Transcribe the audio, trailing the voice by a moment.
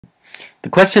The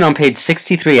question on page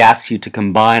 63 asks you to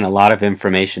combine a lot of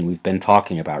information we've been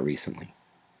talking about recently.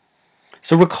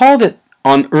 So recall that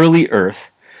on early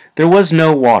Earth, there was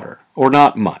no water, or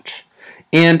not much,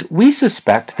 and we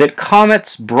suspect that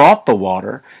comets brought the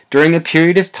water during a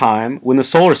period of time when the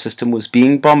solar system was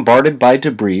being bombarded by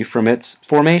debris from its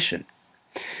formation.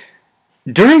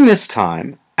 During this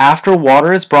time, after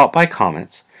water is brought by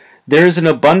comets, there is an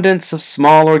abundance of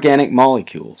small organic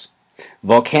molecules.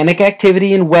 Volcanic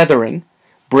activity and weathering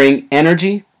bring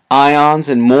energy, ions,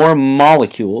 and more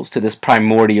molecules to this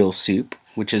primordial soup,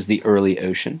 which is the early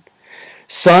ocean.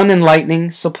 Sun and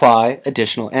lightning supply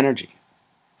additional energy.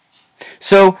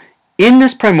 So, in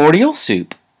this primordial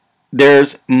soup,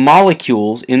 there's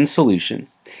molecules in solution,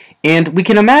 and we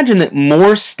can imagine that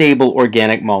more stable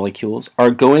organic molecules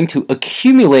are going to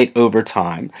accumulate over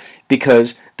time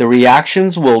because the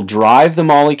reactions will drive the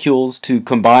molecules to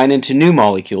combine into new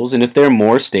molecules, and if they're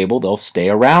more stable, they'll stay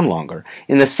around longer.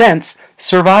 In a sense,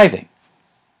 surviving.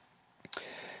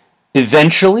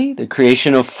 Eventually, the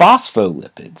creation of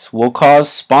phospholipids will cause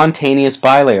spontaneous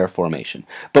bilayer formation.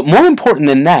 But more important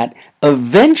than that,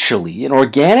 eventually an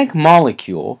organic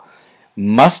molecule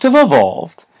must have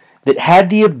evolved that had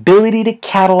the ability to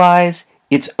catalyze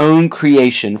its own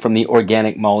creation from the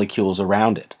organic molecules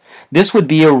around it. This would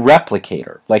be a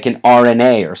replicator, like an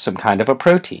RNA or some kind of a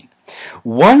protein.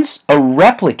 Once a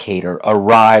replicator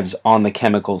arrives on the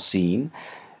chemical scene,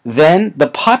 then the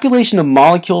population of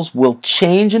molecules will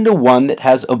change into one that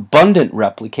has abundant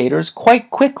replicators quite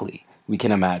quickly, we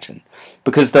can imagine,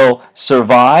 because they'll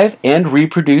survive and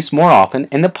reproduce more often,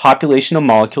 and the population of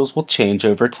molecules will change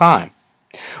over time.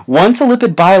 Once a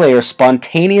lipid bilayer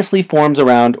spontaneously forms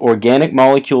around organic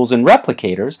molecules and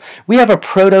replicators, we have a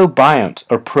protobiont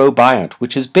or probiont,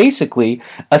 which is basically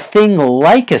a thing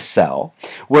like a cell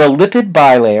where a lipid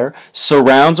bilayer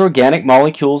surrounds organic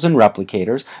molecules and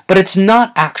replicators, but it's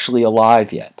not actually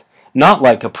alive yet, not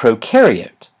like a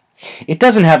prokaryote. It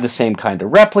doesn't have the same kind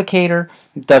of replicator,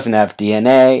 it doesn't have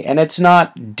DNA, and it's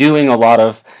not doing a lot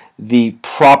of the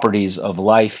properties of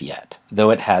life yet, though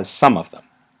it has some of them.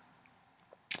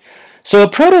 So a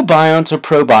protobiont or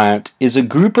probiont is a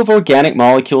group of organic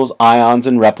molecules, ions,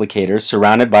 and replicators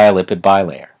surrounded by a lipid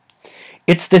bilayer.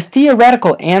 It's the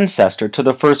theoretical ancestor to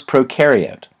the first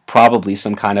prokaryote, probably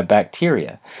some kind of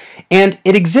bacteria, and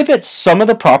it exhibits some of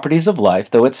the properties of life,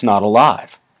 though it's not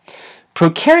alive.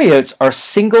 Prokaryotes are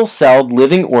single-celled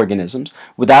living organisms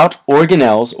without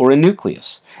organelles or a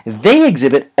nucleus. They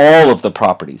exhibit all of the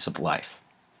properties of life.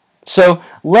 So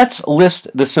let's list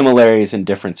the similarities and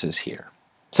differences here.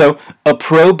 So a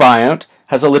probiont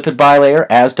has a lipid bilayer,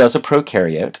 as does a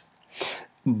prokaryote.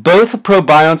 Both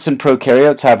probionts and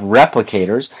prokaryotes have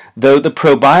replicators, though the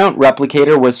probiont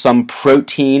replicator was some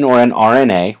protein or an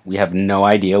RNA, we have no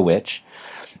idea which,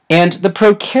 and the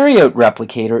prokaryote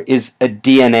replicator is a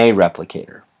DNA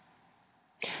replicator.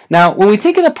 Now, when we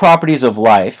think of the properties of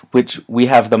life, which we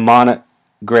have the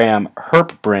monogram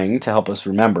herp bring to help us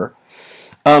remember,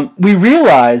 we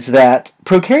realize that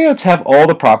prokaryotes have all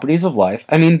the properties of life.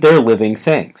 I mean, they're living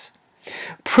things.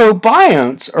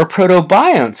 Probionts or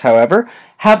protobionts, however,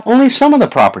 have only some of the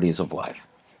properties of life.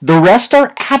 The rest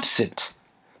are absent.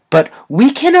 But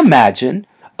we can imagine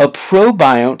a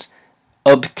probiont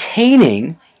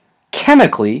obtaining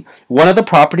chemically one of the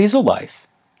properties of life.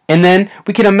 And then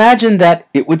we can imagine that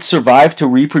it would survive to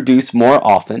reproduce more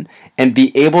often and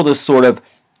be able to sort of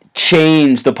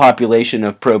change the population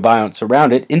of probionts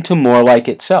around it into more like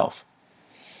itself.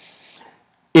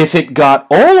 If it got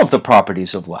all of the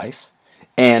properties of life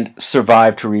and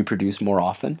survived to reproduce more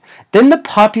often, then the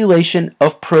population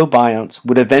of probionts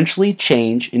would eventually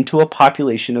change into a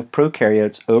population of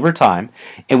prokaryotes over time,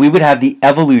 and we would have the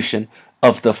evolution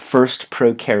of the first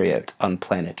prokaryote on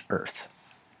planet Earth.